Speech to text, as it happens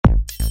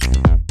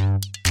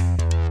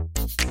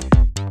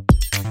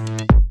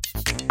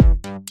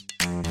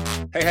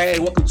Hey,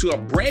 welcome to a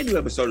brand new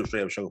episode of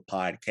Straight Up Show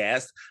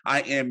Podcast. I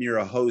am your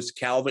host,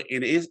 Calvin,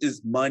 and it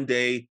is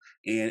Monday,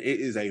 and it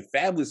is a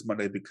fabulous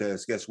Monday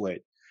because guess what?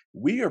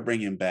 We are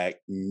bringing back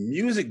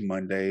Music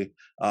Monday.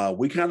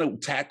 We kind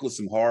of tackled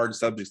some hard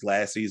subjects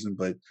last season,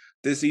 but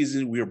this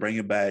season we are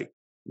bringing back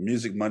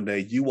Music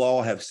Monday. You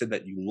all have said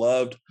that you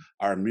loved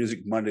our Music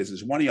Mondays.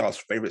 It's one of y'all's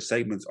favorite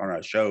segments on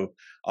our show.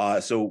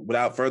 So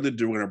without further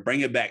ado, we're going to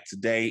bring it back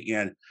today.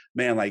 And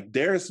man, like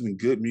there's some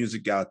good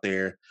music out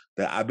there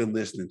that I've been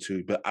listening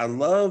to, but I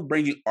love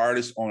bringing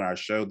artists on our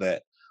show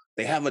that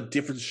they have a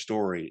different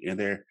story and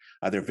they're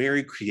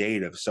very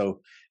creative.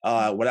 So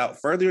without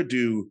further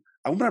ado,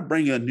 I'm going to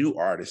bring a new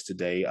artist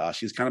today.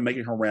 She's kind of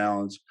making her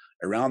rounds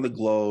around the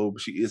globe.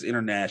 She is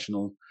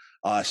international.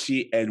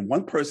 And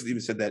one person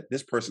even said that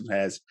this person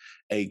has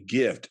a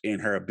gift in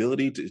her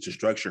ability to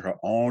structure her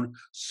own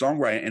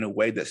songwriting in a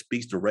way that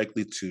speaks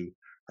directly to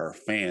her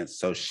fans.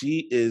 So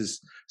she is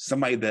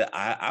somebody that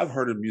I've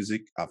heard her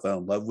music. I fell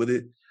in love with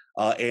it.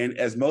 And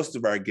as most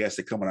of our guests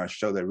that come on our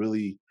show, that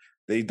really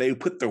they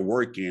put their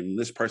work in.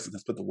 This person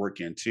has put the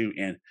work in too.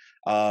 And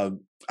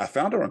I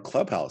found her on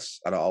Clubhouse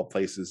out of all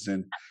places,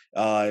 and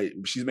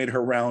she's made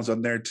her rounds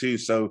on there too.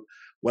 So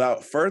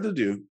without further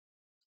ado,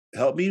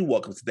 help me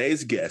welcome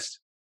today's guest,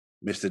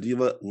 Mr.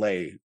 Diva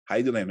Lay. How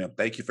you doing, man?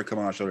 Thank you for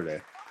coming on our show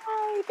today.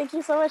 Hi, thank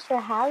you so much for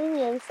having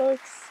me. I'm so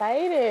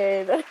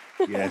excited.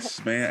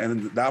 Yes, man.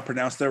 And did I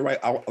pronounce that right?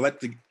 I'll let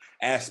the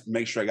ask,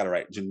 make sure I got it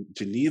right.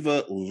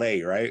 Geneva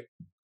Lay, right?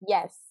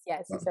 Yes,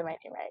 you said my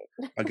name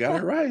right. I got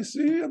it right.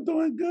 See, I'm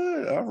doing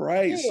good. All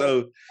right. Period.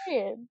 So,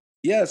 Period.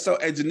 yeah. So,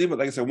 at Geneva,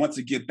 like I said, once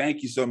again,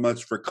 thank you so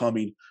much for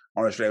coming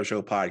on the Straight Up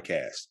Show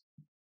podcast.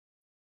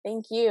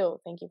 Thank you.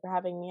 Thank you for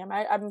having me.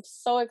 I'm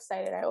so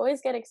excited. I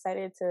always get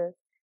excited to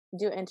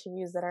do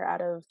interviews that are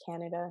out of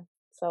Canada.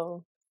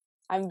 So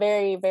I'm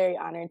very, very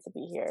honored to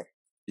be here.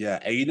 Yeah.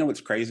 And you know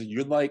what's crazy?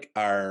 You're like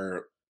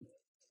our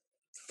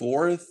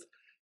fourth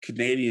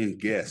Canadian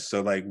guest.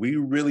 So, like,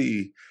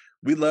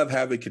 we love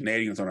having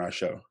Canadians on our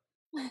show.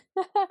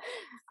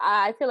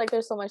 I feel like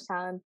there's so much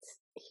talent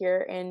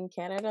here in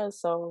Canada.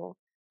 So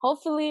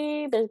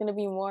hopefully there's gonna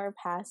be more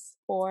past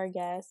 4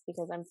 guests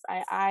because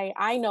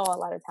I know a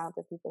lot of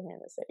talented people here in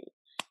the city.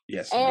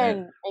 Yes,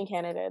 And in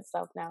Canada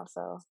itself now,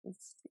 so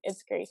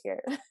it's great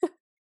here.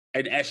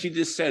 and as she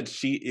just said,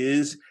 she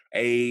is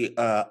a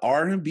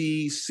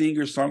R&B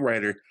singer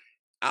songwriter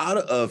out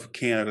of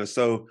Canada.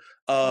 So,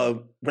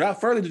 without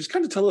further ado, just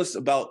kind of tell us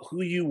about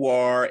who you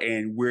are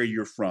and where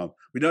you're from.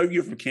 We know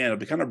you're from Canada,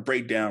 but kind of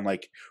break down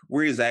like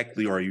where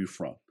exactly are you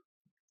from?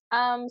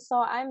 So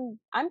I'm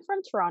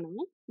from Toronto.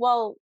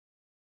 Well,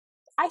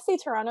 I say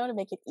Toronto to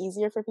make it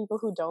easier for people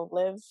who don't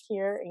live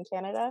here in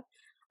Canada.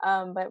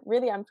 But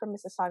really, I'm from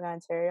Mississauga,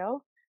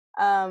 Ontario.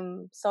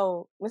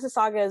 So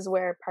Mississauga is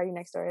where Party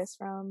Next Door is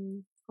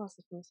from. Who else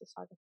is from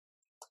Mississauga?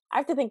 I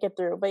have to think it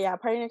through, but yeah,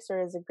 Party Next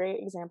Door is a great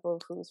example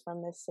of who's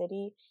from this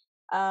city.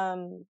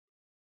 Um,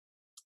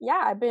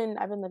 yeah, I've been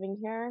living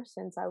here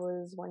since I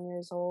was 1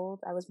 years old.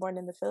 I was born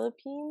in the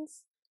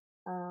Philippines,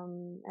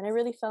 and I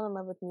really fell in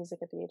love with music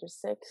at the age of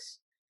 6.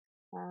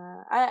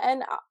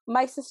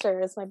 My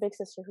sister is my big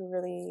sister who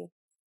really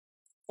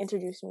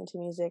introduced me to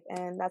music,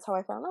 and that's how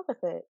I fell in love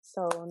with it.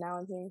 So now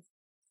I'm here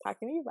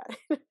talking to you about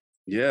it.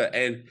 Yeah,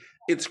 and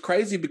it's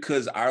crazy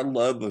because our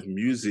love of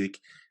music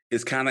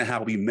is kind of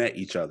how we met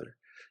each other.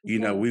 You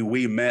know, Mhm.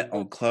 we met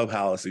on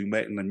Clubhouse, we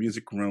met in the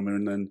music room,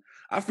 and then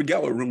I forget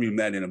what room we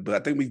met in, but I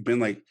think we've been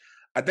like,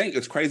 I think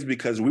it's crazy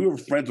because we were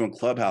friends on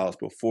Clubhouse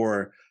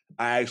before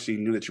I actually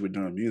knew that you were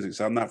doing music.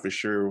 So I'm not for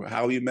sure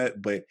how we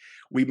met, but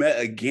we met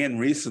again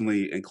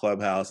recently in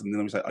Clubhouse, and then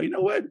I was like, oh, you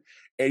know what?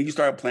 And you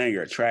started playing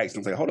your tracks, and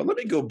I was like, hold on, let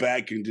me go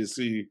back and just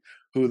see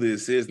who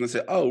this is. And I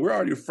said, oh, we're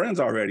already friends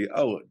already.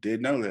 Oh,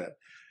 didn't know that.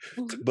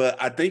 But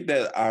I think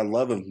that our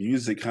love of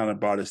music kind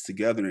of brought us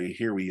together, and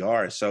here we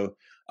are. So,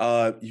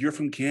 you're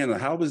from Canada.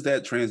 How was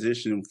that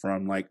transition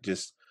from like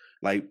just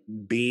like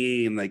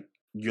being like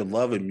your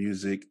love of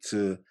music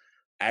to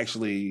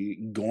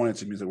actually going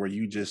into music, where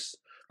you just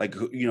like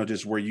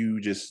just where you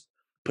just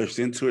pushed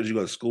into it? Did you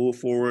go to school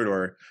for it,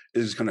 or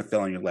it just kind of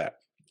fell in your lap?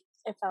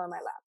 It fell in my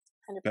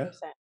lap, Yeah.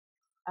 100%.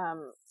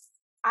 Um,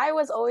 I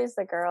was always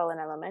the girl in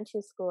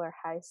elementary school or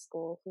high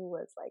school who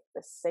was like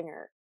the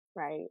singer,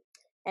 right?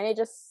 And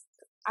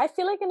I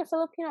feel like in a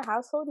Filipino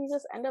household, you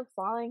just end up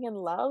falling in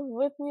love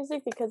with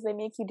music because they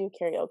make you do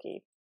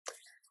karaoke.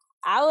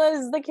 I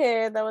was the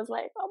kid that was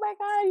like, "Oh my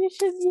god, you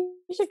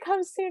should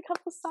come sing a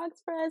couple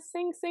songs for us,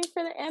 sing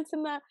for the aunts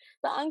and the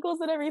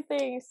uncles and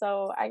everything."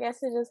 So I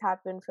guess it just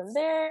happened from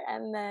there,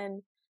 and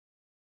then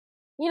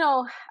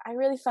I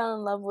really fell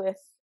in love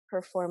with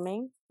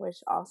performing,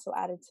 which also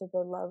added to the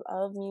love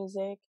of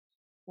music.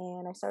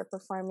 And I started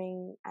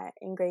performing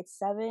in grade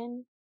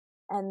 7.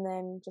 And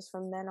then just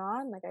from then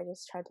on, like I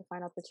just tried to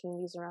find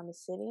opportunities around the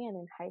city and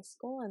in high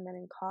school and then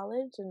in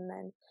college. And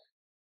then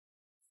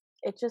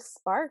it just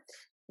sparked.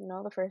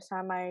 The first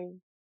time I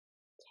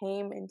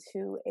came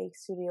into a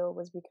studio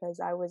was because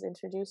I was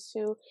introduced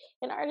to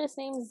an artist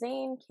named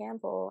Zane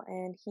Campbell.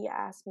 And he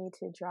asked me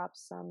to drop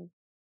some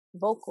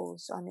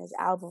vocals on his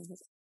album.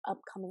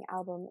 upcoming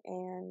album,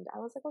 and I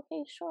was like,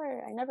 okay,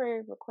 sure. I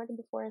never recorded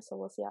before, so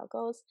we'll see how it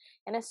goes.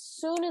 And as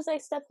soon as I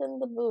stepped in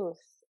the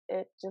booth,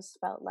 it just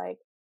felt like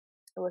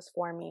it was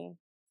for me.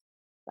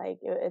 Like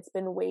it's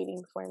been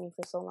waiting for me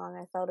for so long.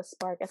 I felt a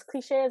spark. As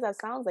cliche as that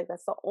sounds, like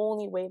that's the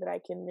only way that I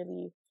can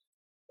really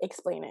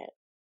explain it.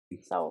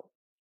 So,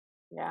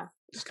 yeah.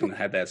 Just gonna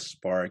have that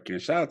spark.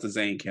 And shout out to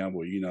Zane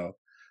Campbell.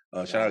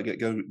 Shout Yeah.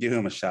 out, give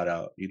him a shout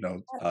out.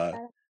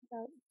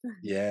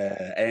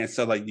 Yeah, and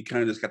so like you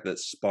kind of just got that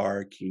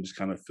spark. You just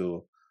kind of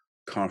feel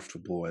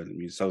comfortable, and I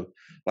mean, so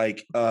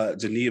like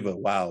Geneva,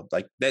 wow,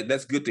 like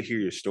that's good to hear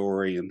your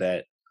story and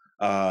that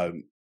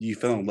you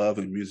fell in love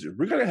with music.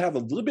 We're gonna have a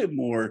little bit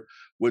more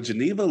with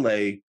Geneva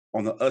Lay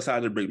on the other side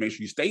of the break. Make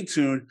sure you stay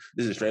tuned.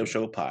 This is Straight Up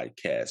Show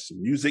Podcast,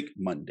 Music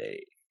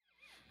Monday.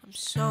 I'm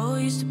so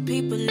used to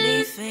people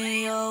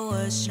leaving your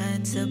words,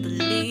 trying to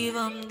believe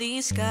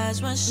these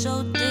skies run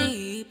so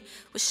deep.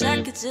 Wish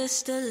I could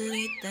just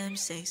delete them,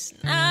 say it's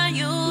not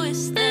you,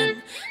 it's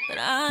them. But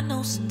I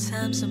know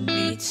sometimes I'm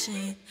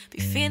reaching, be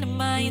feeling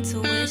my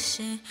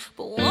intuition.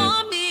 But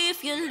warn me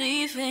if you're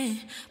leaving.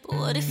 But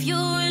what if you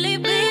really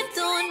been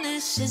doing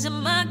this? Is it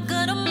my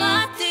good or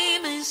my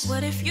demons?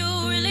 What if you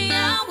really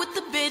out with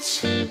the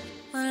bitch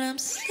while I'm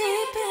sleeping?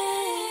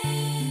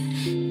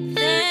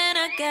 Then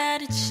I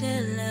gotta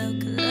chill out,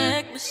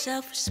 collect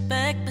myself,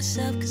 respect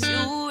myself, cause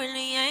you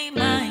really ain't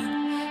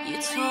mine. You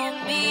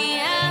told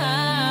me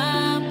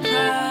I'm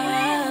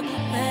problematic,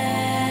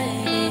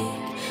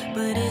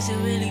 but is it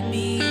really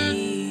me?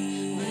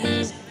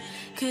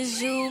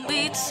 Cause you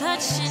be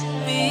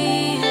touching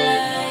me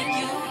like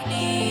you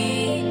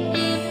need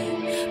me.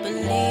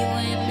 Believe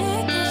when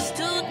it gets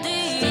too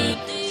deep,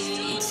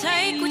 you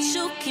take what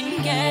you can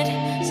get.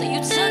 So you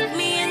took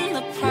me in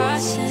the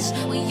process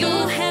when you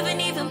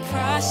haven't even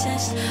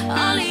processed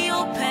all of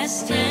your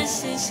past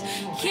tenses.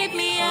 Keep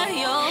me out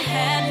your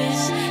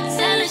habits,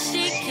 tell her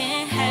she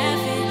can't have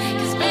it,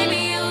 cause baby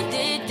you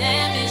did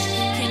damage.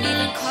 Can't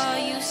even call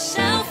you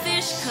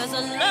selfish, cause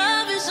our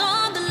love is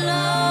on the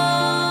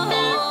low.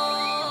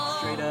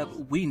 Straight up,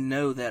 we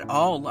know that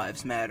all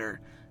lives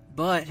matter,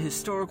 but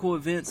historical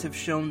events have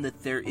shown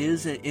that there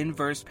is an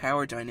inverse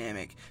power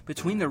dynamic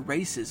between the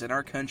races in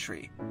our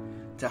country.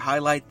 To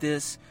highlight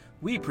this,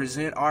 we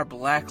present our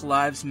Black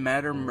Lives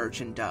Matter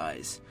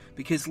merchandise.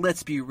 Because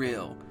let's be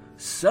real,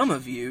 some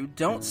of you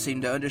don't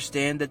seem to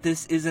understand that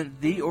this isn't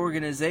the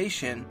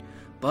organization,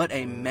 but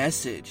a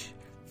message.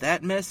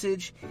 That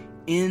message,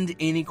 end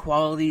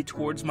inequality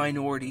towards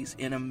minorities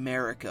in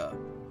America.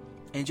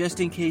 And just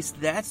in case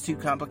that's too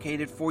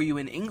complicated for you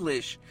in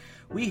English,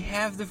 we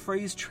have the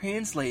phrase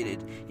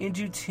translated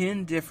into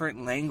 10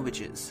 different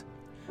languages.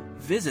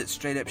 Visit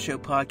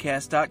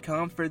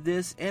straightupshowpodcast.com for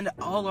this and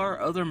all our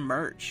other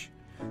merch.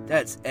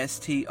 That's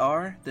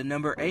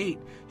STR8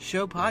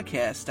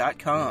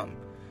 showpodcast.com.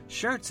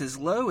 Shirts as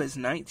low as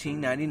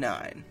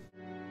 $19.99.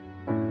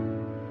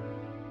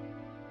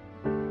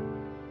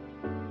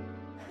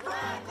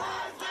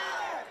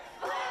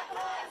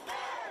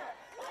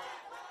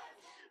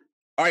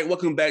 All right,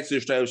 welcome back to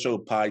the Straight Up Show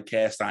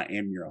Podcast. I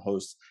am your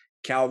host,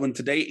 Calvin.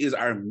 Today is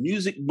our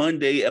Music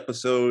Monday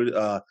episode.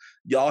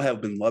 Y'all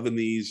have been loving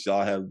these.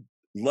 Y'all have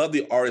loved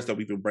the artists that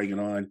we've been bringing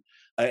on.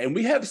 And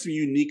we have some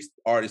unique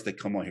artists that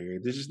come on here.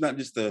 This is not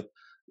just the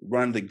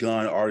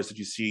run-the-gun artists that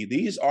you see.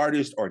 These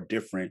artists are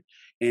different.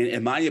 And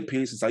in my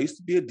opinion, since I used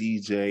to be a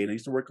DJ and I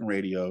used to work in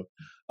radio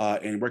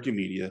and work in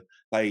media,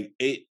 like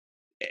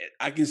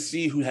I can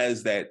see who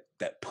has that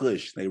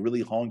push. They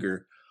really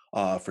hunger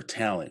for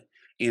talent.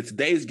 And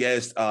today's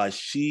guest,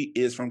 she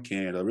is from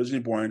Canada,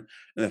 originally born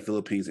in the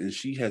Philippines, and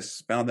she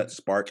has found that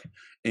spark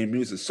in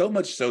music so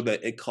much so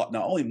that it caught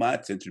not only my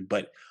attention,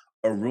 but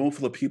a room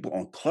full of people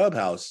on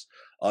Clubhouse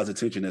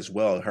attention as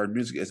well. Her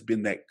music has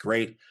been that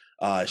great.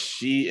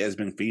 She has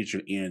been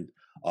featured in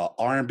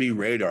R&B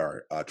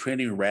Radar,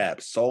 Trending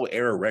Rap, Soul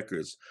Era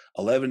Records,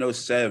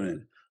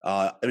 1107.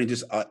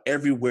 Just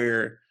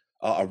everywhere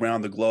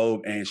around the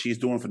globe, and she's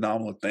doing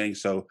phenomenal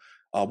things. So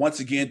once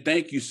again,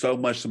 thank you so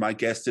much to my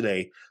guest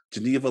today,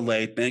 Geneva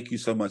Lay. Thank you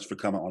so much for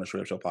coming on the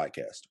Straight Up Show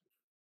Podcast.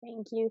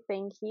 Thank you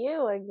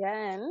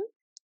again.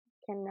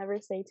 Can never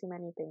say too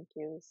many thank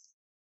yous.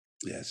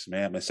 Yes,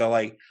 ma'am. And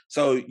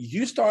so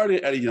you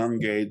started at a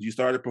young age. You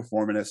started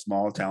performing at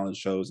small talent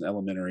shows in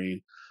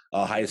elementary,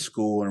 high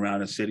school, and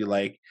around the city.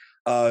 Like,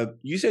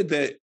 you said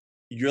that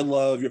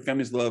your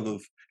family's love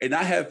of, and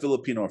I have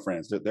Filipino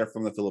friends. They're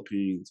from the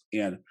Philippines,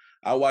 and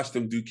I watch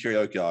them do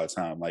karaoke all the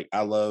time. Like,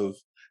 I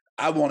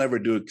won't ever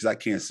do it because I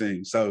can't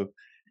sing. So,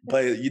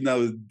 but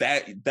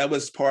that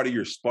was part of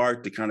your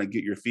spark to kind of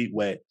get your feet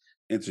wet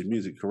into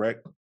music,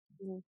 correct?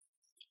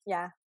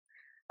 Yeah.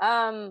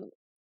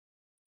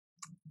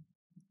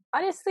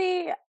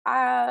 Honestly,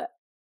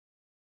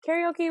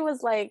 karaoke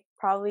was like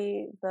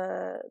probably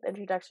the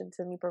introduction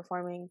to me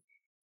performing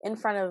in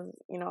front of,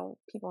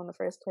 people in the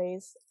first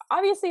place.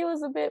 Obviously, it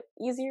was a bit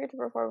easier to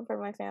perform for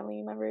my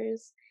family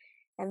members.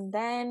 And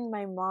then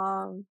my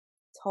mom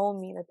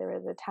told me that there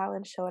was a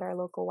talent show at our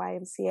local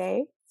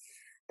YMCA.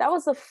 That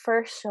was the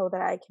first show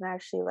that I can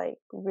actually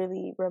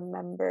really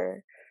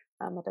remember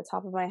at the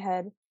top of my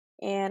head.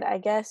 And I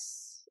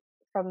guess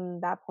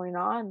from that point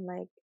on,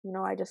 like,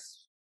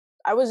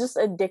 I was just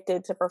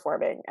addicted to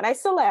performing, and I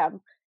still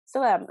am.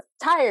 Still am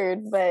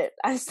tired, but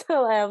I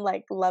still am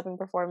like loving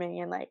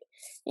performing and like,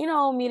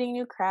 meeting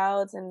new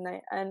crowds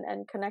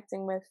and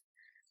connecting with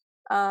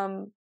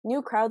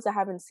new crowds that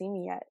haven't seen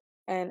me yet.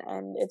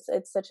 And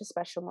it's such a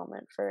special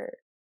moment for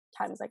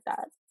times like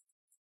that.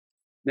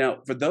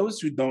 Now, for those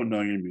who don't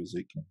know your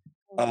music,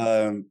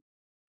 can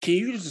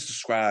you just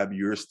describe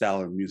your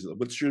style of music?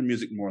 What's your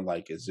music more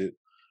like? Is it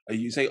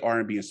you say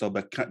R&B and stuff,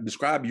 but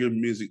describe your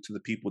music to the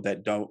people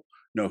that don't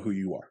know who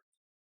you are.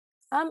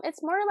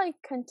 It's more like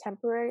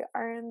contemporary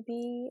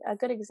R&B. A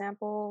good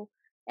example,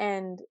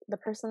 and the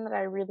person that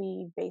I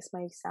really base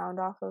my sound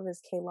off of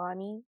is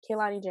Kehlani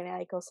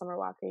Jhené Aiko, Summer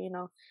Walker.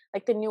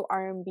 Like the new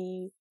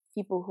R&B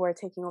people who are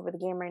taking over the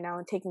game right now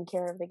and taking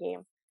care of the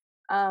game.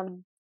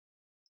 And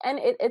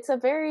it's a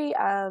very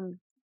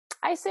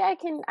I say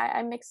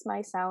I mix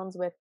my sounds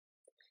with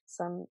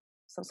some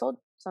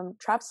soul, some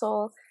trap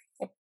soul,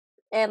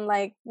 and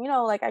like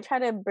like I try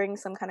to bring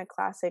some kind of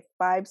classic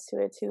vibes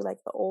to it too, like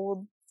the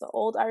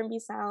old R&B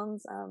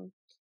sounds.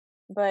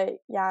 But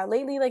yeah,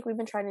 lately like we've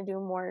been trying to do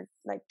more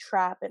like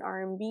trap and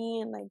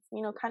R&B and like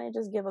kind of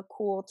just give a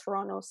cool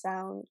Toronto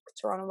sound,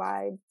 Toronto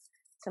vibe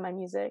to my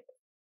music.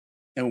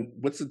 And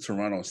what's the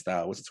Toronto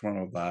style? What's the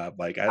Toronto vibe?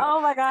 Like,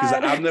 oh my god,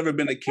 because I've never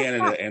been to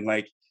Canada, and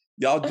like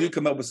y'all do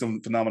come up with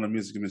some phenomenal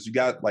music. You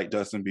got like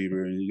Justin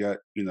Bieber, and you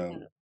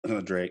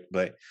got Drake,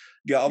 but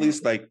you got all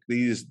these like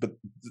these. But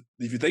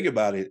if you think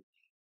about it,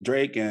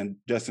 Drake and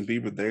Justin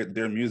Bieber,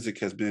 their music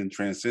has been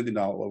transcending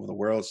all over the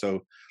world.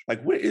 So,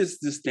 like, what is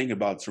this thing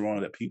about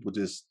Toronto that people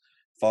just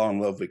fall in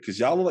love with? Because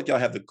y'all look like y'all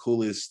have the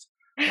coolest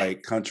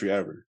like country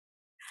ever.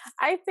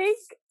 I think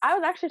I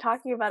was actually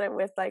talking about it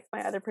with like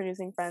my other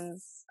producing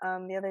friends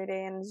the other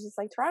day, and it's just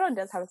like Toronto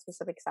does have a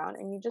specific sound,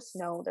 and you just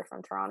know they're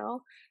from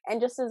Toronto.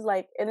 And just as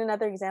like in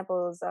another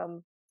example is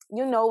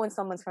when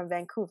someone's from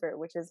Vancouver,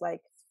 which is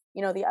like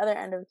the other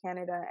end of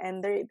Canada,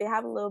 and they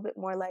have a little bit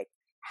more like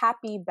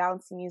happy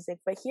bouncy music.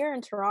 But here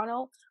in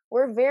Toronto,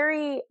 we're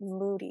very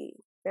moody,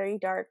 very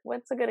dark.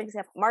 What's a good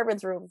example?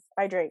 Marvin's Room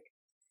by Drake.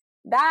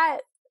 That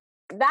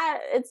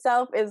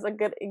itself is a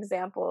good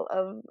example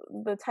of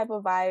the type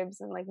of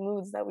vibes and like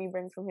moods that we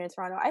bring from here in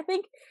Toronto. I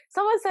think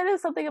someone said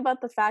something about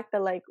the fact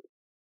that like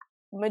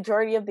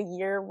majority of the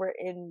year we're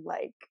in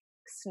like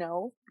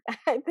snow.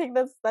 I think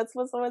that's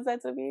what someone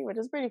said to me, which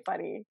is pretty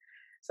funny.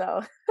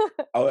 So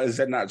oh, is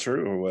that not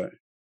true or what?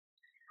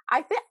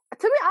 I think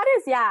to be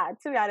honest,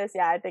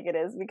 yeah, I think it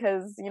is,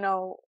 because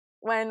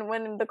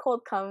when the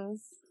cold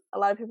comes, a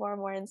lot of people are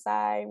more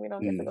inside. We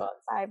don't get to go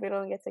outside. We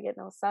don't get to get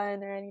no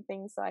sun or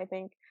anything. So I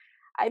think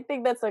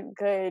that's a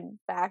good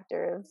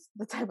factor of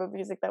the type of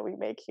music that we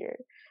make here.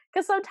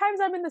 Because sometimes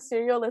I'm in the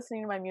studio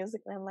listening to my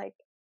music and I'm like,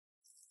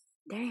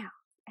 damn,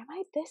 am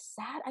I this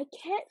sad? I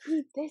can't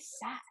be this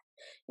sad.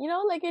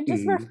 Like it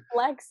just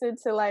reflects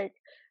into like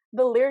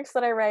the lyrics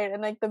that I write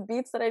and like the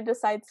beats that I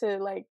decide to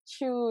like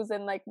choose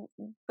and like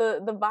the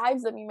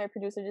vibes that me and my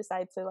producer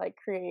decide to like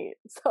create.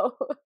 So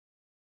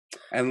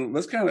and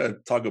let's kind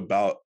of talk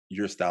about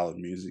your style of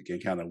music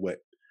and kind of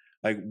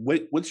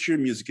what's your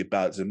music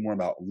about? Is it more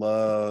about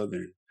love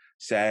and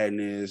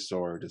sadness,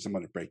 or does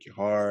somebody break your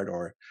heart,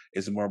 or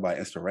is it more about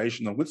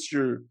inspirational? What's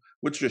your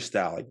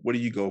style? Like, what do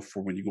you go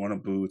for when you go in a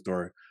booth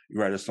or you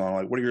write a song?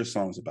 Like, what are your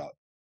songs about?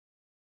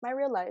 My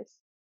real life.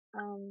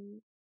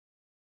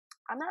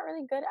 I'm not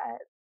really good at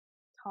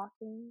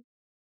talking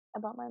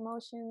about my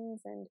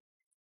emotions, and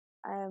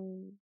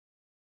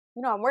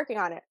I'm working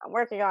on it. I'm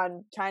working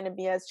on trying to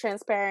be as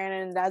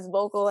transparent and as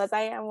vocal as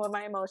I am with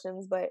my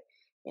emotions, but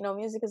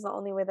music is the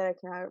only way that I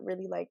can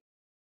really like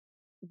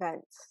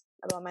vent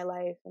about my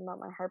life and about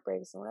my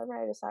heartbreaks and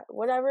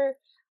whatever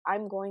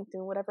I'm going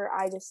through, whatever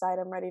I decide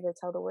I'm ready to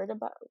tell the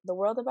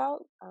world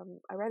about,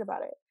 I write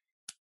about it.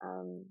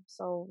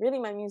 So really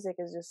my music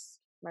is just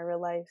my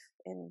real life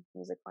in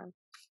music form.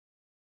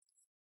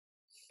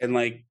 And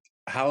like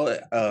how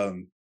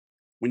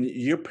when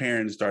your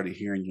parents started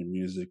hearing your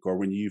music, or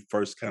when you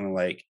first kind of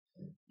like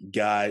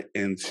got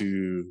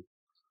into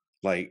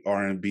like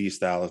R&B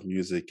style of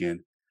music,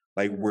 and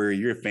like were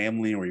your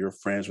family or your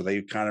friends, were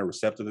they kind of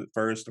receptive at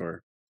first,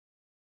 or?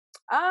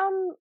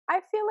 I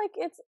feel like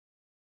it's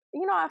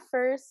at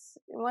first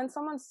when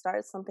someone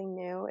starts something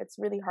new, it's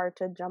really hard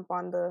to jump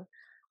on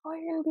oh,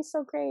 you're gonna be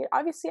so great.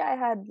 Obviously, I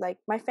had like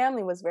my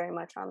family was very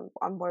much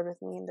on board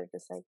with me, and they're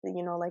just like,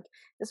 like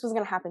this was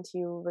gonna happen to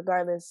you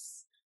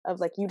regardless of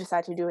like you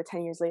decide to do it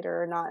 10 years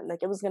later or not.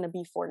 Like it was gonna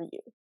be for you.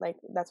 Like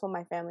that's what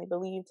my family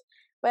believed.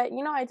 But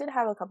I did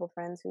have a couple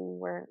friends who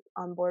weren't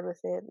on board with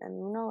it,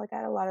 and like I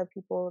had a lot of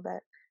people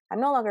that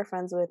I'm no longer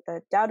friends with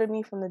that doubted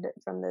me from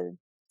the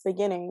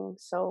beginning.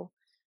 So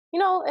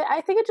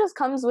I think it just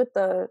comes with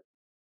the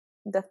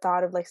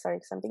thought of like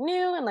starting something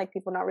new and like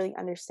people not really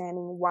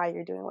understanding why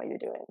you're doing what you're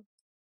doing.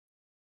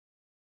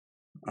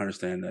 I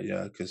understand that,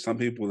 yeah, because some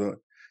people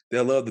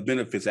they'll love the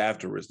benefits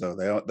afterwards, though.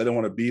 They don't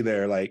want to be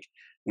there like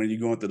when you're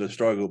going through the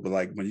struggle, but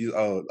like when you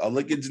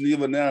look at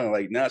Geneva now,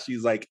 like now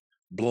she's like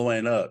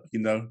blowing up,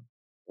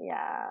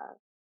 yeah,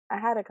 I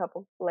had a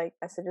couple like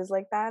messages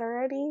like that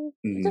already.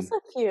 Hmm. Just a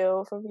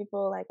few from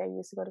people like I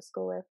used to go to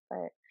school with,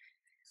 but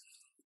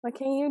what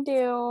can you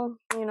do?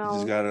 You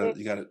just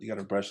you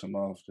gotta brush them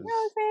off. You know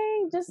what I'm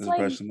saying? Just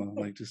brush them off.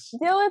 Like just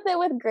deal with it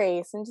with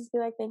grace and just be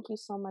like, thank you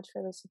so much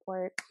for the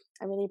support.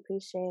 I really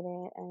appreciate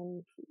it.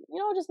 And,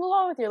 just move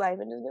on with your life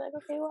and just be like,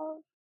 okay,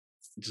 well,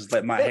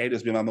 let my it,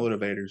 haters be my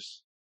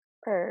motivators.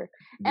 per.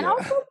 And Yeah.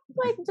 also,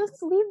 like,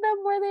 just leave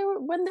them where they were,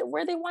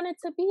 where they wanted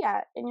to be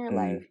at in your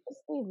life.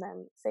 Just leave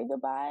them. Say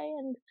goodbye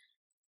and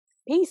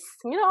peace,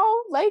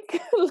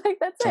 like, like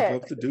that's Chop it.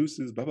 up the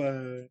deuces. Bye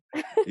bye.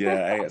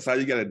 Yeah, hey, that's how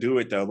you gotta do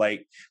it though.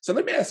 Like, so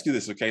let me ask you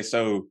this, okay?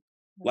 So,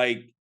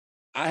 like,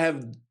 I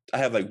have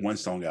like one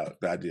song out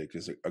that I did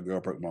because a girl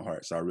broke my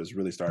heart. So I just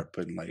really started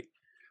putting like,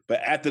 but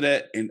after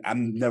that, and I've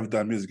never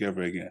done music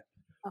ever again.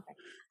 Okay.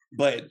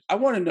 But I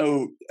want to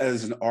know,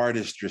 as an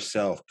artist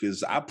yourself,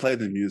 because I play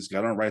the music,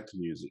 I don't write the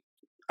music.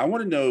 I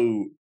want to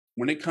know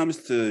when it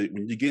comes to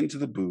when you get into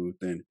the booth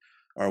and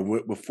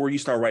or before you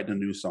start writing a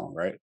new song,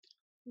 right?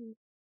 Mm.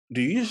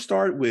 Do you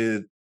start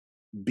with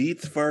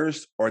beats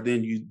first, or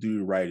then you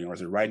do writing, or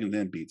is it writing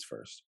then beats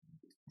first?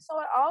 So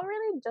it all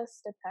really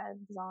just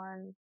depends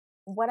on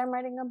what I'm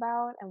writing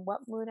about and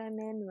what mood I'm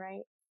in,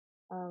 right?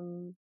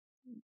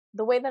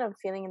 The way that I'm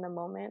feeling in the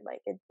moment,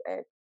 like it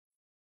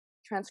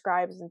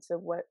transcribes into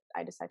what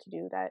I decide to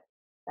do that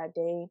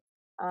day.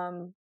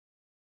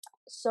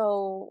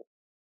 So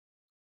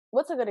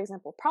what's a good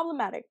example?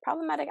 Problematic.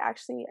 Problematic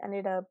actually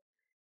ended up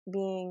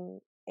being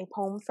a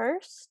poem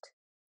first.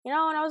 And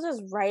I was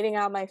just writing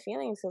out my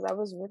feelings because I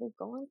was really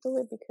going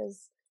through it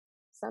because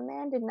some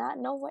man did not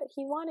know what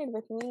he wanted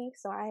with me.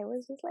 So I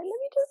was just like, let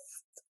me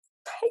just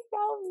type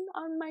down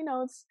on my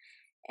notes.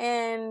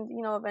 And,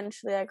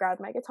 eventually I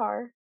grabbed my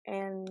guitar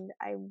and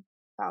I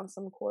found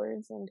some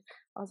chords and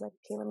I was like,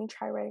 okay, let me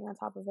try writing on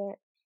top of it.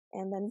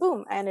 And then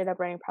boom, I ended up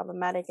writing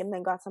Problematic and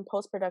then got some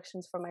post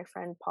productions from my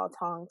friend Paul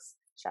Tongs.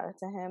 Shout out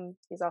to him.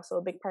 He's also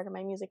a big part of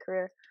my music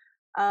career.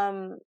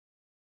 And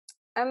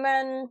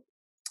then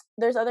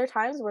there's other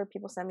times where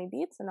people send me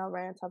beats and I'll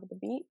write on top of the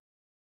beat.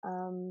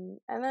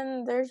 And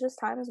then there's just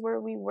times where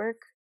we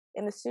work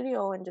in the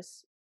studio and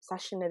just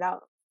session it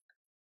out.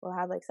 We'll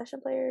have like session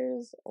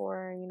players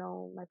or,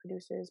 my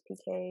producers,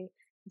 PK,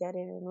 Deadin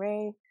and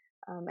Ray,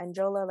 and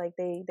Jola, like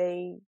we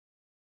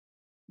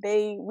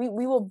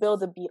will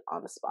build a beat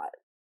on the spot.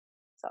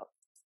 So.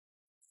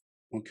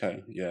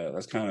 Okay. Yeah.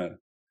 That's kind of,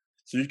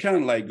 so you're kind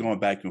of like going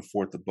back and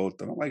forth to both.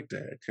 I don't like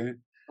that. Okay.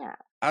 Yeah.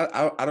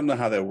 I don't know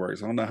how that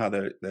works. I don't know how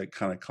that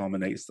kind of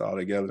culminates all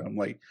together. I'm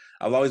like,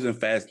 I've always been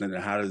fascinated.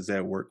 How does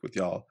that work with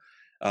y'all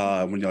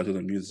when y'all do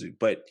the music?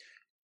 But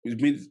I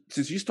mean,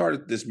 since you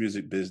started this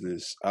music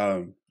business,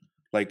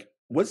 like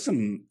what's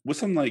some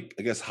like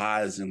I guess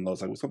highs and lows?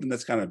 Like what's something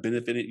that's kind of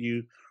benefited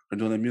you from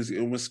doing the music,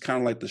 and what's kind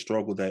of like the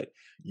struggle that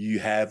you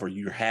have or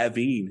you're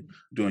having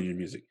doing your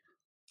music?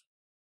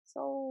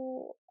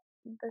 So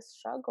the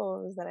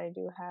struggles that I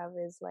do have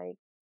is like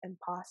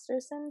imposter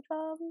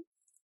syndrome.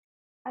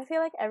 I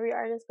feel like every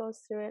artist goes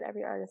through it.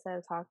 Every artist that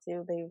I've talked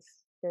to,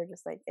 they're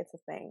just like, it's a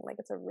thing, like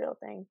it's a real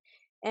thing.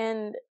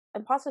 And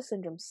imposter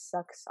syndrome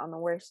sucks on the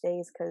worst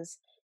days because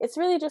it's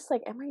really just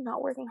like, am I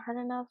not working hard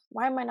enough?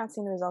 Why am I not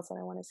seeing the results that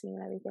I want to see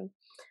and everything?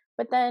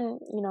 But then,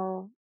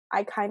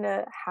 I kind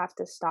of have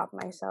to stop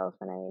myself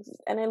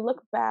and I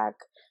look back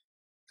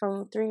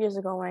from 3 years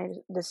ago when I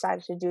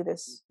decided to do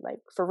this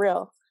like for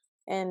real.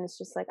 And it's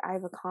just like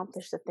I've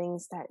accomplished the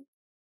things that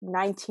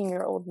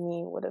 19-year-old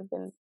me would have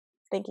been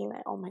thinking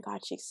that, oh my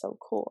God, she's so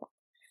cool.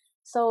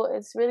 So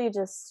it's really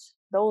just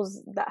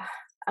the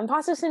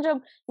imposter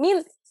syndrome. Me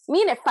and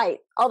it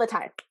fight all the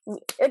time.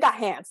 It got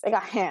hands.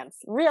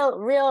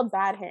 Real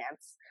bad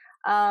hands.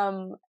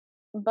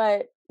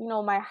 But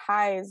my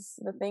highs,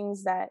 the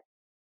things that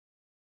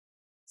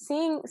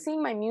seeing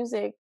my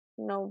music,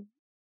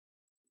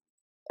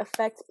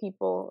 affect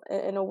people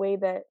in a way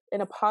that in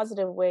a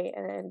positive way,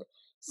 and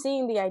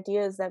seeing the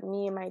ideas that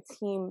me and my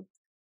team,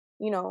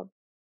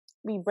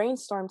 we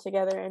brainstorm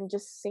together and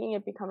just seeing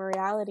it become a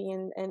reality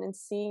and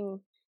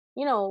seeing,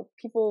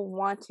 people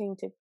wanting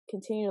to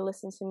continue to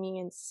listen to me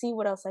and see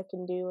what else I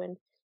can do. And,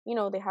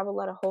 they have a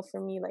lot of hope for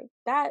me. Like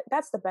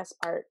that's the best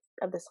part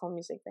of this whole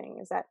music thing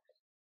is that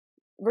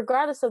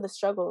regardless of the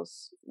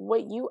struggles,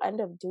 what you end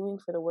up doing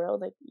for the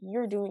world, like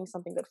you're doing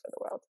something good for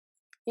the world.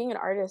 Being an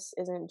artist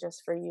isn't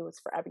just for you, it's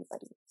for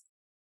everybody.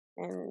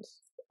 And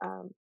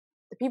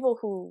the people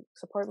who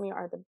support me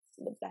are the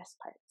best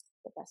part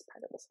of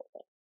this whole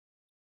thing.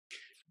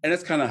 And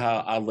that's kind of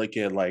how I look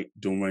at like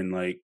doing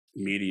like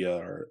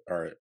media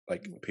or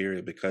like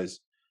period,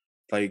 because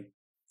like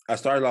I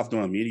started off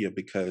doing media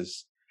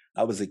because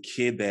I was a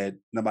kid that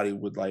nobody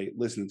would like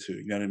listen to,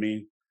 you know what I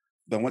mean?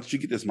 But once you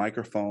get this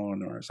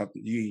microphone or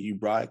something, you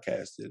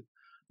broadcast it,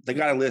 they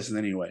gotta listen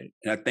anyway.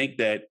 And I think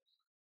that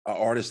an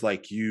artist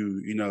like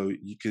you,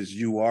 because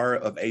you are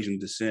of Asian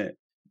descent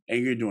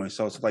and you're doing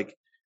so, it's like,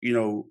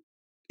 you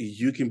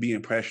can be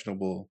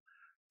impressionable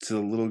to the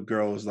little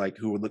girls like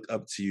who would look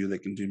up to you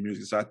that can do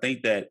music. So I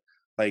think that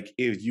like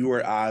if you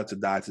or I to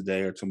die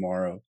today or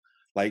tomorrow,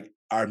 like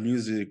our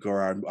music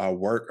or our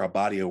work, our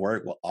body of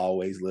work will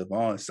always live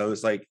on. So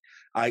it's like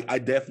I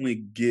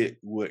definitely get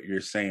what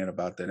you're saying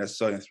about that. That's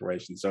so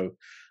inspiration. So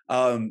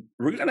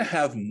we're gonna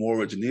have more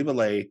with Geneva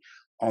Lay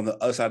on the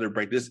other side of the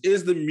break. This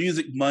is the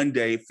Music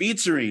Monday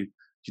featuring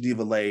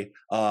Geneva Lay.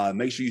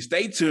 Make sure you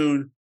stay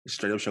tuned.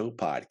 Straight Up Show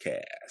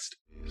podcast.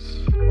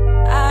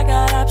 I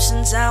got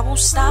options, I won't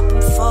stop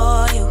them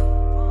for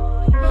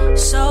you.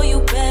 So you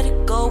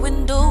better go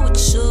and do what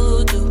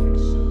you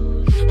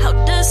do. How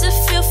does it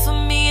feel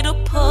for me to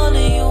pull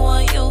you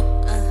on you?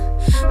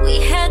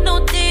 We had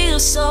no deal,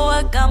 so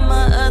I got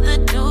my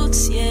other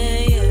dudes,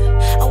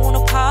 yeah. I won't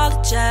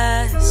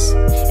apologize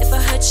if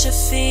I hurt your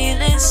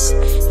feelings.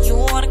 You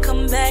wanna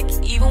come back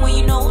even when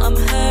you know I'm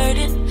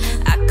hurting.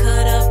 I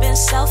could have been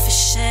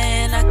selfish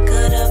and I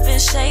could have been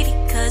shady,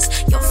 cause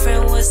your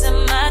friend was in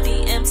my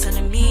DM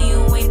telling me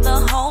you ain't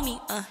the homie.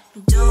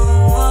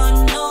 Don't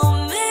want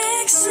no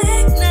mixed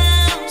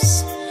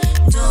signals.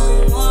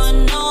 Don't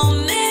want no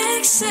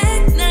mixed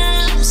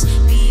signals.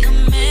 Be a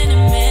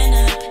man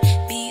up.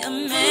 Be a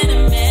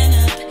man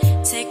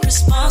up. Take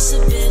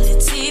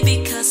responsibility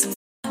because I'm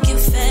fucking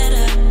fed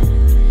up.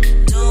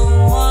 Don't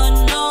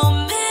want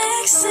no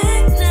mixed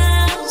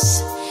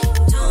signals.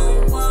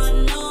 Don't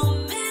want no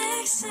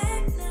mixed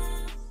signals.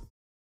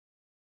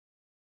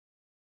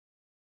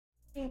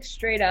 I think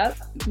straight up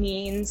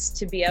means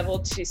to be able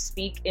to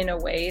speak in a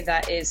way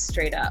that is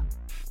straight up,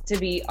 to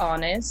be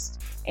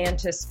honest, and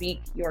to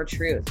speak your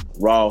truth.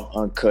 Raw,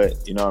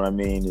 uncut, you know what I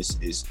mean?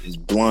 It's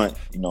blunt,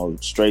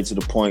 straight to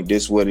the point.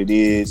 This what it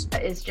is.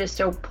 It's just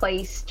a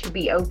place to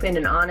be open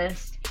and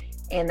honest,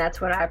 and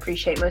that's what I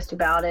appreciate most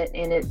about it.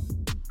 And it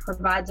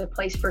provides a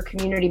place for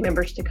community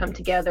members to come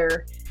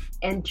together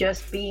and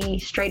just be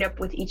straight up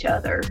with each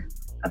other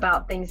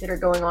about things that are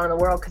going on in the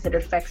world, because it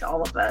affects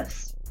all of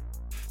us.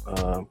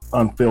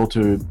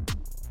 Unfiltered,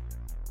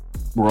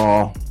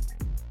 raw,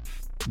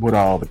 with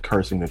all the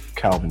cursing that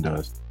Calvin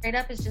does. Straight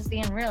up is just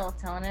being real,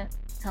 telling it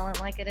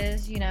like it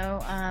is,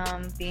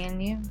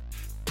 being you.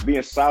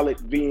 Being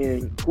solid,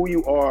 being who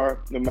you are,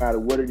 no matter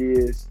what it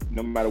is,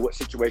 no matter what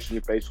situation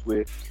you're faced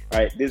with. All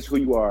right, this is who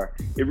you are.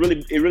 It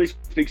really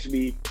speaks to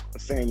me,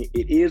 saying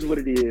it is what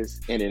it is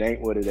and it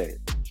ain't what it ain't.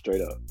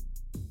 Straight up.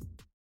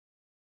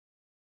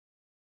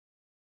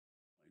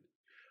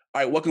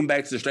 All right, welcome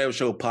back to the Straight Up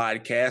Show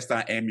podcast.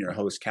 I am your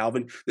host,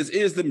 Calvin. This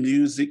is the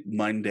Music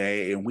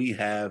Monday, and we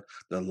have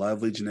the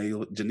lovely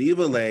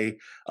Geneva Lay,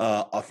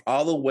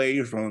 all the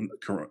way from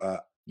how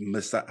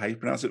you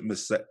pronounce it?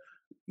 Mississauga.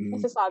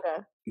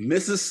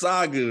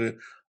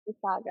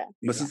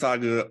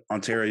 Mississauga,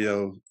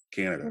 Ontario,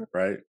 Canada,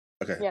 right?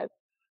 Okay. Yes.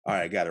 All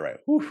right, got it right.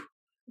 Whew.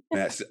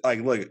 That's like,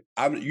 look,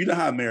 you know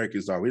how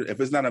Americans are. If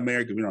it's not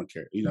American, we don't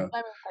care. I'm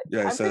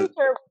pretty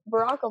sure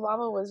Barack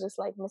Obama was just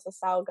like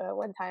Mississauga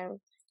one time.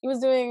 He was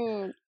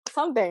doing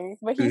something,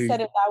 but he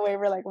said it that way.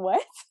 We're like,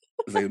 what?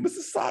 It's like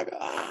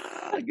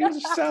Mississauga. Give us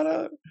a shout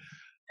out.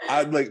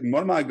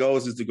 One of my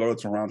goals is to go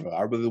to Toronto.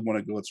 I really want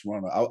to go to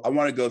Toronto. I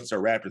want to go to a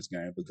Raptors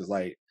game because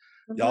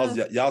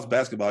y'all's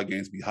basketball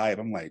games be hype.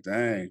 I'm like,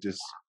 dang,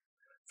 just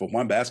for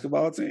one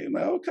basketball team.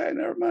 Like, okay,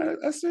 never mind.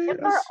 I see.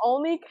 It's our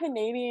only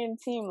Canadian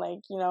team.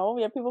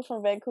 We have people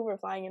from Vancouver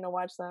flying in to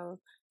watch them.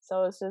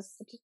 So it's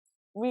just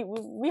we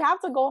have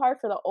to go hard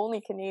for the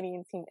only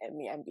Canadian team in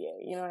the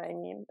NBA. You know what I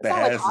mean? It's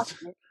not like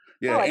hockey.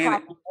 Yeah, like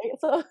hockey, right?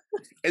 So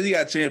and you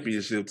got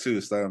championship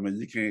too. So I mean,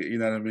 you can't. You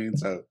know what I mean?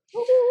 So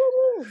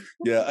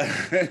yeah,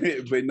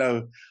 but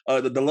no,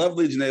 the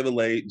lovely Geneva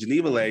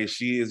Lay,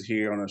 she is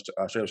here on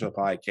our Straight Up Show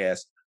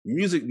podcast,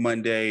 Music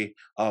Monday.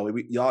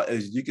 Y'all,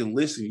 as you can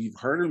listen, you've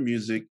heard her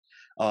music.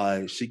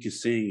 She can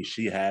sing.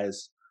 She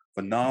has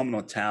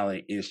phenomenal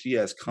talent, and she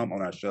has come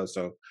on our show.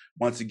 So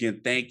once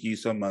again, thank you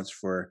so much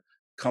for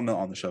coming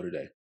on the show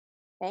today.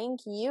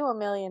 Thank you a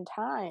million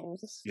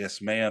times.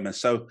 Yes, ma'am. And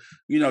so,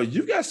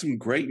 you've got some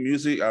great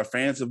music. Our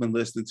fans have been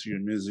listening to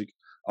your music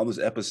on this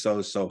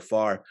episode so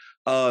far.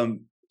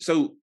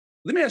 So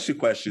let me ask you a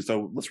question.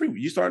 So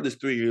you started this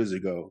 3 years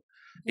ago,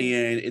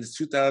 and it's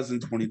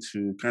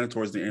 2022, kind of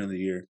towards the end of the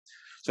year.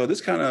 So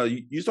this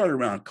you started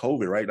around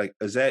COVID, right? Like,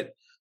 was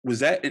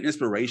that an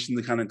inspiration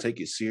to kind of take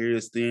it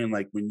serious then?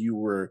 Like when you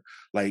were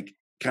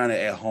kind of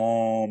at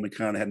home and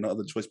kind of had no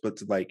other choice but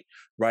to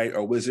write,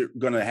 or was it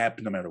going to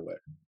happen no matter what?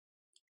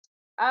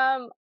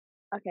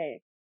 Okay.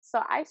 So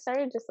I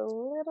started just a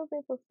little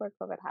bit before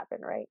COVID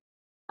happened, right?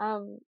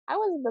 I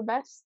wasn't the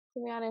best,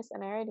 to be honest,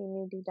 and I already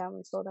knew deep down in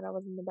my soul that I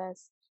wasn't the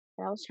best.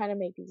 And I was trying to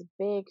make these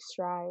big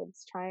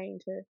strides, trying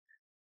to,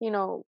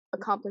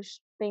 accomplish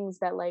things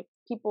that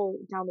people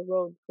down the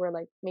road were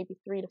maybe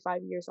 3 to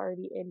 5 years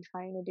already in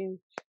trying to do.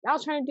 And I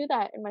was trying to do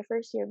that in my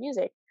first year of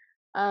music.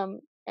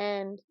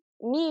 And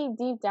me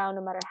deep down,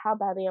 no matter how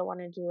badly I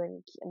wanted to do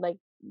and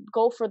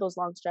go for those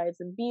long strides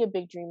and be a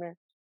big dreamer,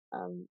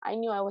 I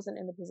knew I wasn't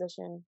in the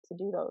position to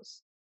do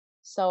those.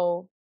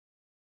 So,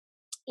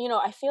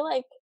 I feel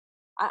like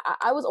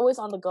I was always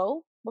on the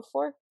go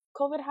before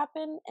COVID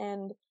happened,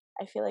 and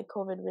I feel like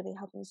COVID really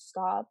helped me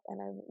stop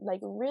and I like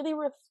really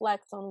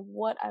reflect on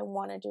what I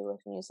want to do with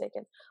music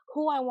and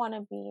who I want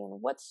to be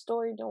and what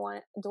story do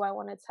I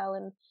want to tell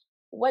and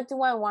what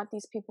do I want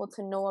these people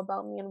to know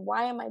about me and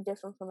why am I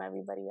different from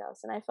everybody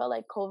else? And I felt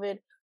like COVID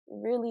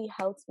really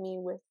helped me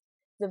with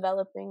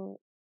developing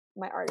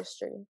my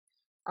artistry.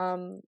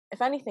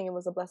 If anything, it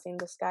was a blessing in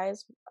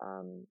disguise.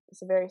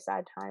 It's a very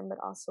sad time, but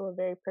also a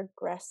very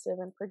progressive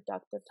and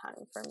productive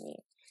time for me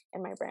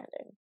and my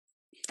branding.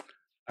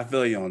 I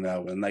feel you on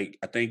that one. Like,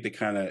 I think they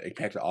kind of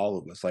impacted all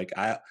of us. Like,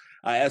 I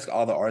ask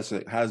all the artists,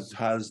 like,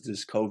 how's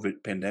this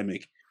COVID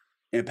pandemic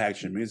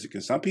impact your music?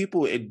 And some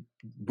people it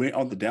went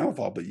on the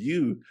downfall, but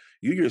you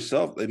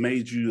yourself, it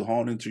made you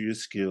hone into your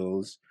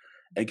skills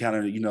and kind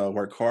of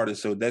work harder.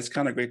 So that's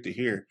kind of great to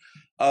hear.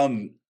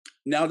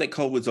 Now that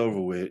COVID's over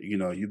with,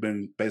 you've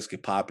been basically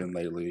popping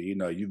lately.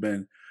 You've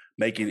been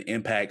making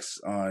impacts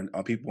on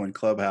people in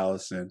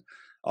Clubhouse and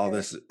all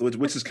this,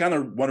 which is kind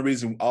of one of the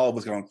reasons all of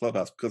us got on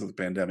Clubhouse because of the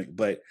pandemic.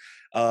 But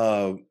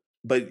now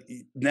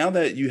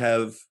that you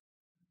have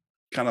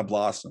kind of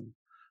blossomed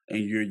and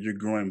you're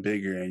growing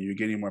bigger and you're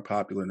getting more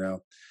popular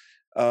now,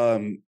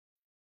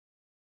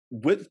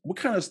 what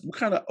kind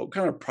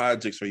of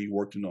projects are you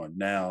working on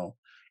now,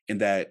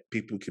 and that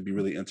people could be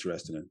really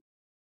interested in?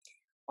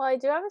 Well, I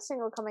do have a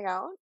single coming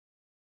out.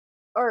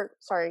 Or,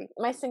 sorry,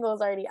 my single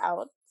is already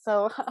out.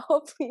 So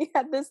hopefully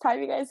at this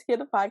time you guys hear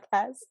the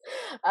podcast.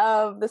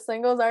 The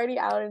single is already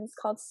out and it's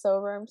called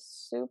Sober. I'm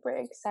super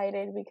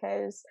excited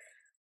because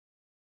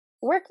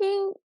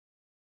working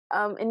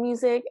in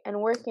music and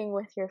working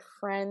with your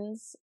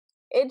friends,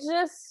 it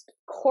just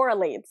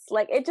correlates.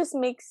 Like, it just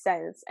makes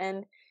sense.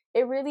 And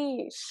it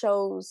really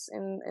shows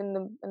in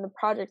the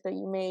project that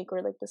you make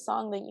or like the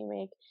song that you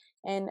make.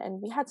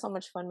 And we had so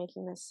much fun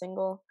making this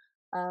single.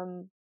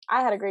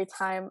 I had a great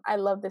time. I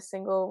love this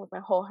single with my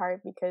whole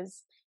heart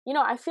because,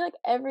 I feel like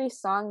every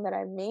song that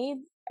I've made,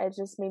 it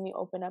just made me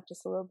open up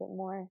just a little bit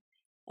more.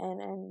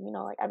 And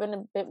like I've been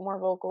a bit more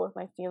vocal with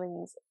my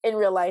feelings in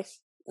real life,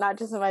 not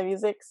just in my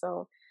music.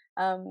 So,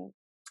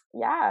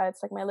 yeah,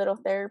 it's like my little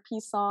therapy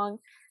song.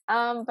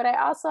 But I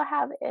also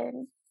have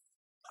maybe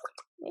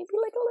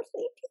like a little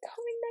EP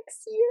coming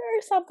next year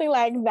or something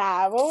like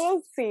that. But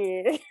we'll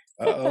see.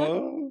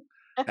 Uh-oh.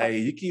 Hey,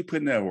 you keep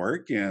putting that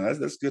work in.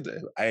 That's good.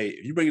 Hey,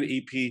 if you bring an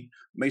EP,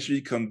 make sure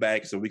you come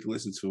back so we can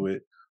listen to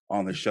it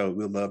on the show.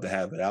 We'd love to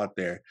have it out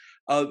there.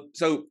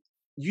 So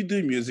you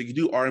do music, you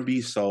do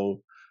R&B,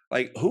 soul.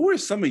 Like, who are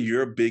some of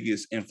your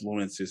biggest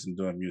influences in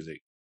doing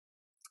music?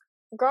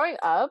 Growing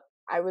up,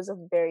 I was a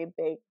very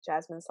big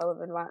Jasmine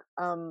Sullivan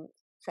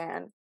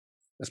fan.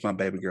 That's my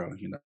baby girl,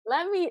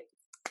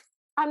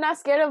 I'm not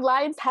scared of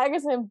lions,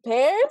 tigers, and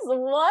bears.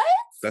 What?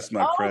 That's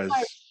my crush. Oh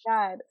my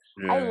God.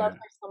 Yeah. I love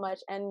her so much.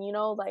 And,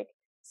 like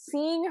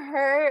seeing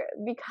her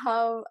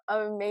become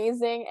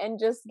amazing and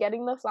just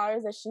getting the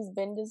flowers that she's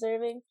been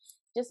deserving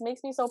just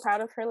makes me so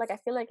proud of her. Like, I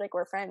feel like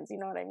we're friends, you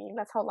know what I mean?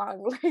 That's how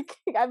long,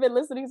 I've been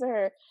listening to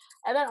her.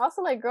 And then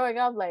also, growing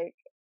up,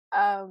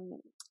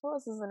 who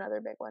else is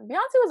another big one?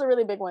 Beyonce was a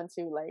really big one,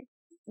 too.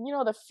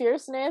 The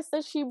fierceness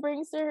that she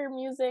brings to her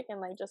music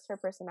and, just her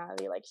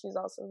personality. She's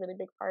also a really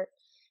big part.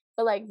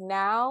 But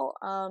now,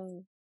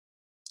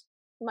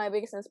 my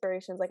biggest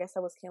inspirations, like I said,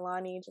 was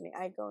Kehlani, Jhené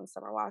Aiko, and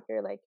Summer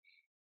Walker.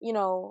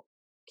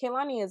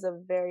 Kehlani is a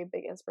very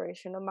big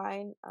inspiration of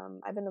mine.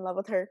 I've been in love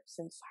with her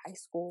since high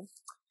school,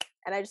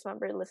 and I just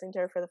remember listening to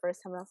her for the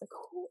first time, and I was like,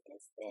 "Who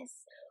is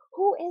this?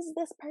 Who is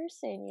this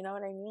person?" You know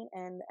what I mean?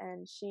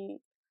 And she,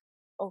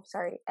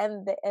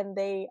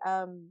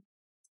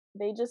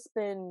 they just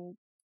been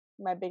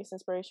my biggest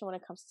inspiration when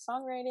it comes to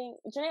songwriting.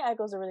 Jhené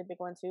Aiko is a really big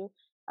one too.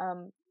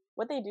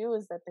 What they do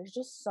is that they're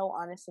just so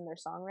honest in their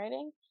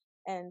songwriting.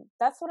 And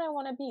that's what I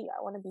want to be.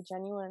 I want to be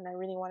genuine, and I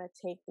really want to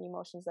take the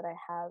emotions that I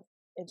have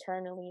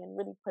internally and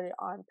really put it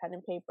on pen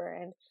and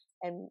paper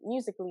and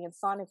musically and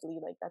sonically.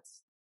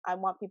 I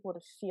want people to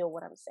feel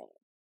what I'm saying.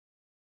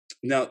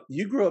 Now,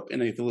 you grew up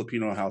in a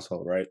Filipino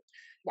household, right?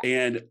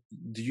 Yeah. And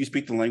do you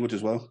speak the language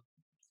as well?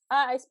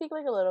 I speak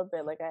a little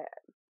bit.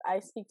 I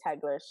speak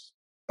Taglish.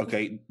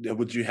 Okay.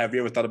 Have you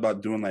ever thought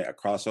about doing a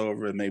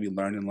crossover and maybe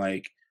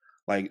learning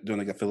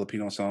doing a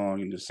Filipino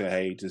song and just say,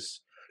 hey,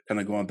 just kind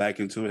of going back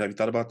into it? Have you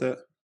thought about that?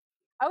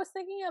 I was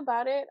thinking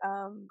about it.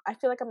 I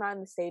feel like I'm not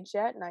on the stage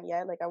yet. Not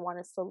yet. I want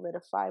to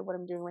solidify what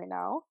I'm doing right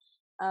now.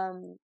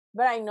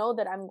 But I know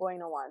that I'm going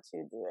to want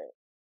to do it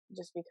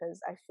just because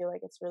I feel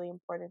like it's really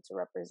important to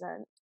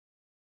represent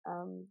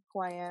who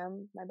I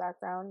am, my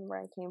background,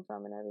 where I came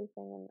from and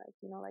everything. And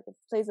it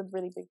plays a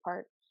really big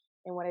part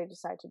in what I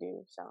decide to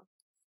do. So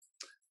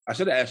I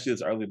should have asked you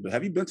this earlier, but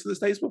have you been to the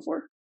States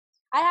before?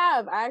 I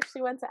have. I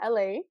actually went to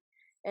LA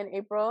in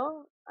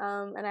April.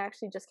 And I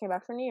actually just came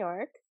back from New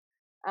York.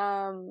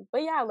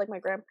 But yeah, my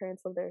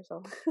grandparents live there,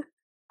 so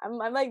I'm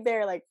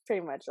there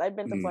pretty much. I've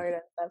been to Florida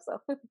and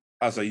stuff, so.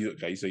 Oh, so you've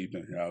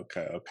been here.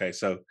 Okay.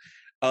 So,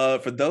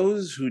 for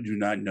those who do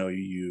not know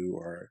you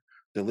or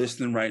they're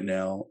listening right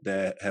now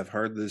that have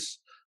heard this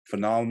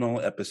phenomenal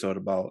episode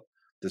about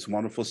this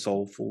wonderful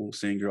soulful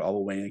singer all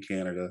the way in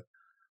Canada,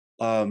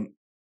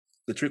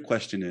 the trick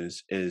question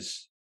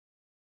is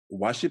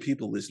why should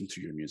people listen to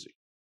your music?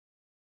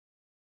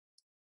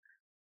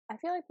 I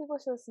feel like people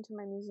should listen to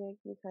my music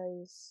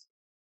because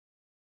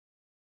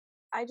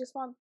I just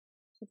want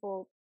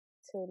people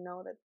to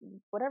know that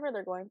whatever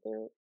they're going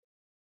through,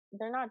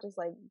 they're not just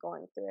like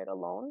going through it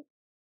alone.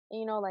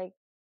 And, like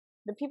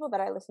the people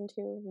that I listen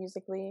to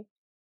musically,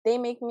 they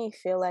make me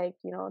feel like,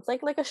 it's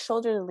like a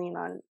shoulder to lean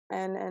on.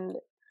 And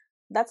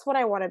that's what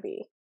I want to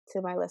be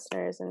to my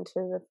listeners and to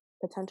the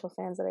potential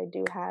fans that I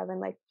do have.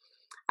 And like,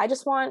 I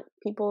just want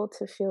people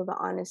to feel the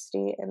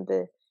honesty and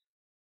the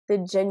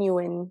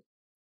genuine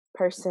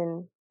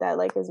person that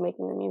like is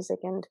making the music.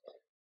 And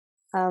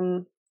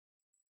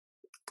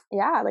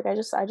like I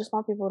just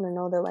want people to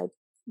know that like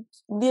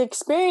the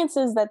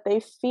experiences that they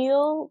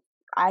feel,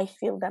 I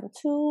feel them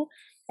too,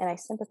 and I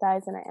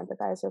sympathize and I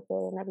empathize with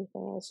it and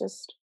everything. It's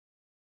just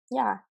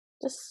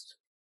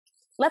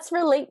let's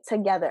relate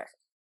together,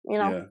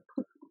 Yeah.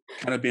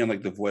 Kind of being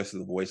like the voice of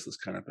the voiceless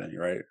kind of thing,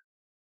 right?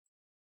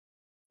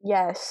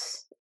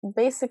 Yes,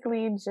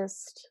 basically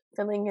just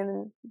filling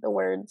in the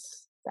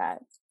words that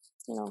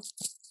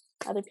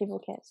other people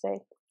can't say.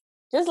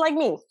 Just like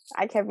me,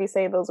 I can't be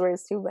saying those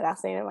words too, but I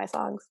sing it in my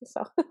songs.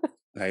 So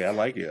hey, I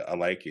like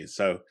it.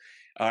 So,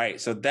 all right.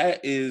 So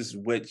that is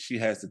what she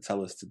has to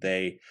tell us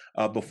today.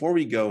 Before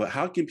we go,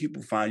 how can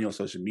people find you on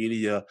social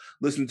media,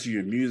 listen to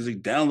your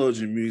music, download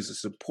your music,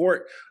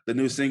 support the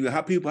new single?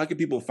 How can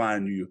people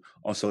find you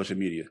on social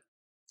media?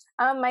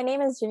 My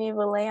name is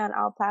Geneva Lei on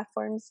all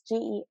platforms,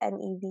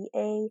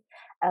 GENEVA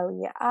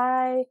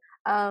LEI.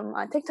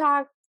 On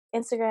TikTok,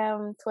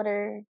 Instagram,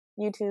 Twitter,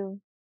 YouTube,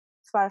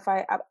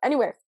 Spotify,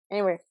 anywhere.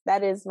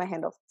 That is my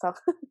handle. So.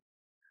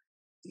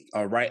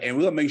 All right. And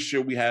we'll make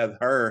sure we have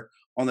her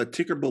on the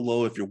ticker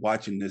below if you're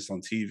watching this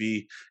on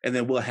TV. And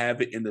then we'll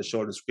have it in the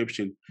show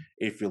description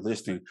if you're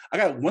listening. I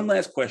got one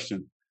last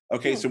question.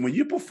 Okay. So when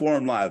you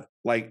perform live,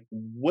 like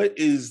what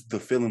is the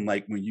feeling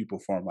like when you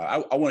perform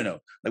live? I want to know,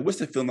 like, what's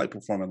the feeling like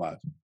performing live?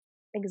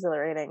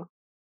 Exhilarating.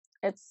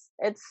 It's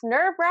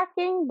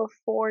nerve-wracking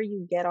before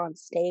you get on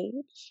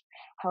stage.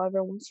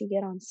 However, once you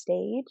get on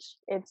stage,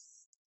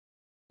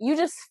 you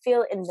just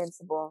feel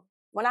invincible.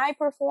 When I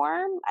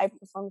perform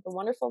with a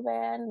wonderful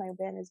band. My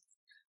band is,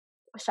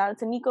 shout out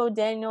to Nico,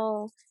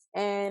 Daniel,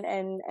 and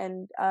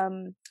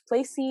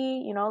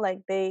Placey. Like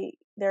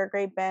they're a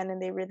great band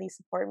and they really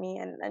support me.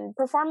 And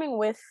performing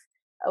with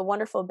a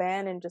wonderful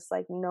band and just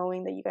like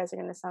knowing that you guys are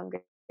gonna sound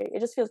great, it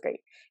just feels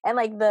great. And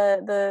like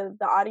the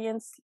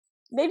audience,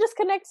 they just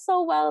connect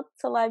so well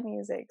to live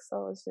music.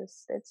 So it's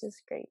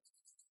just great.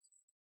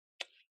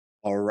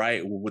 All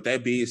right. Well, with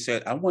that being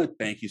said, I want to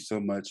thank you so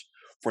much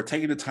for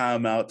taking the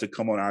time out to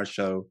come on our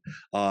show.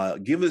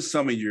 Give us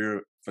some of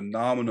your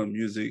phenomenal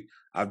music.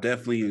 I've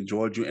definitely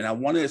enjoyed you. And I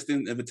want to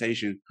extend an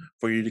invitation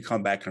for you to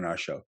come back on our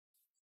show.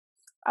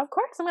 Of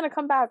course, I'm going to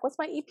come back. Once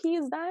my EP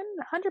is done,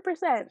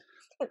 100%.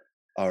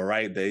 All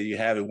right. There you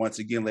have it. Once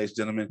again, ladies and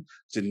gentlemen,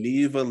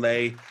 Geneva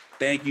Lei,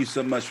 thank you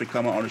so much for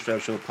coming on the Straight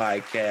Up Show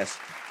podcast,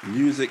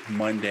 Music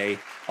Monday.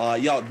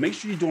 Y'all, make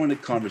sure you join the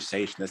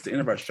conversation. That's the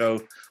end of our show.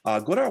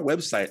 Go to our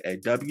website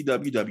at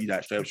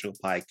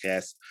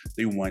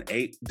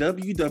www.straightupshowpodcast318,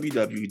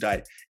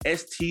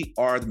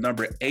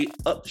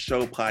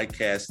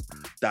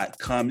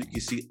 www.str8upshowpodcast.com. You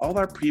can see all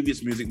our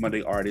previous Music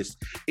Monday artists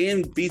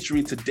and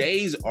featuring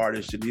today's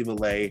artist, Geneva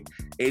Lei,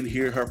 and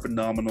hear her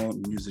phenomenal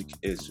music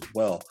as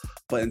well.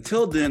 But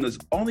until then, there's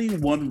only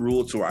one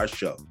rule to our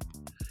show.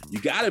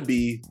 You got to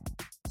be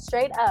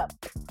straight up.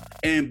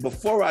 And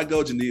before I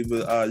go,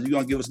 Geneva, you're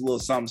going to give us a little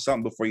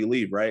something before you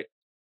leave, right?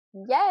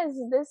 Yes,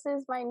 this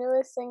is my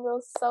newest single,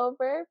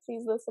 Sober.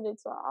 Please listen to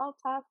it on all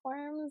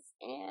platforms.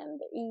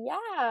 And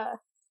yeah.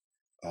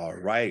 All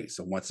right.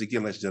 So once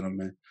again, ladies and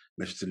gentlemen,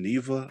 Miss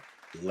Geneva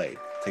Lei.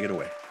 Take it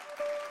away.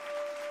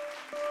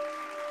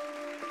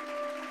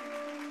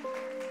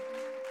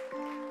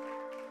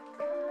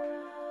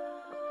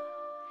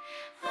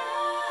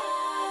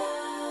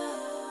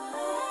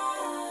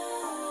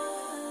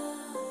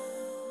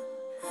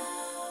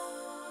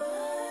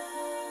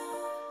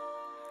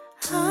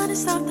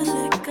 Stop the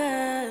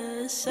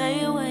liquor, say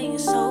it when you're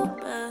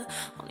sober.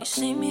 Only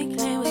see me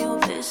clear when your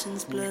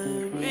vision's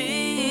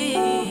blurry.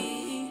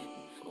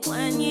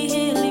 When you're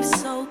here, leave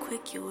so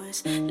quick,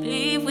 yours.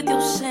 Leave with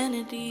your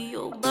sanity.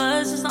 Your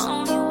buzz is the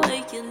only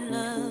way you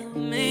love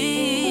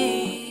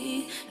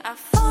me. I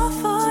fall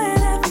for it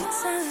every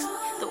time.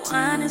 The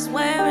wine is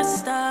where it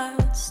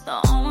starts.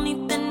 The only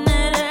thing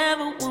that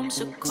ever warms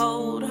your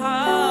cold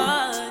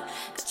heart.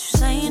 Got you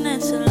saying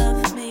that you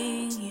love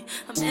me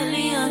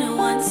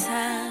 1,000,001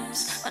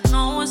 times. I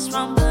know it's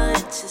wrong, but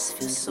it just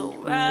feels so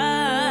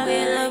right.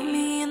 You love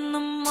me in the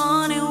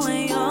morning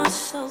when you're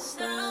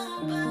sober.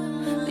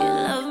 You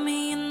love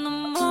me in the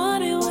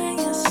morning when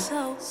you're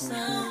sober.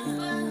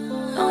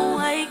 Don't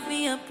wake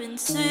me up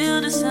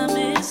until the time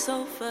is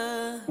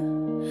over.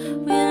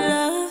 We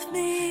love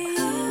me,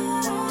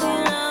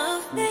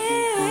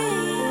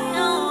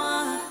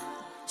 no.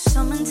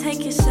 Someone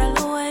take your cell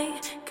away,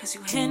 'cause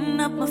you hitting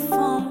up my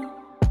phone.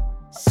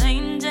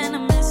 Saying that I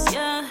miss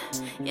ya,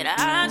 yet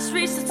I just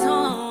reached the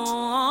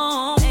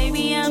tone.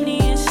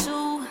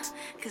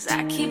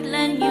 I keep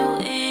letting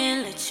you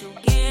in, let you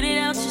get it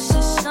out your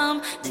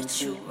system,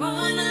 let you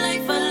ruin my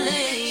life.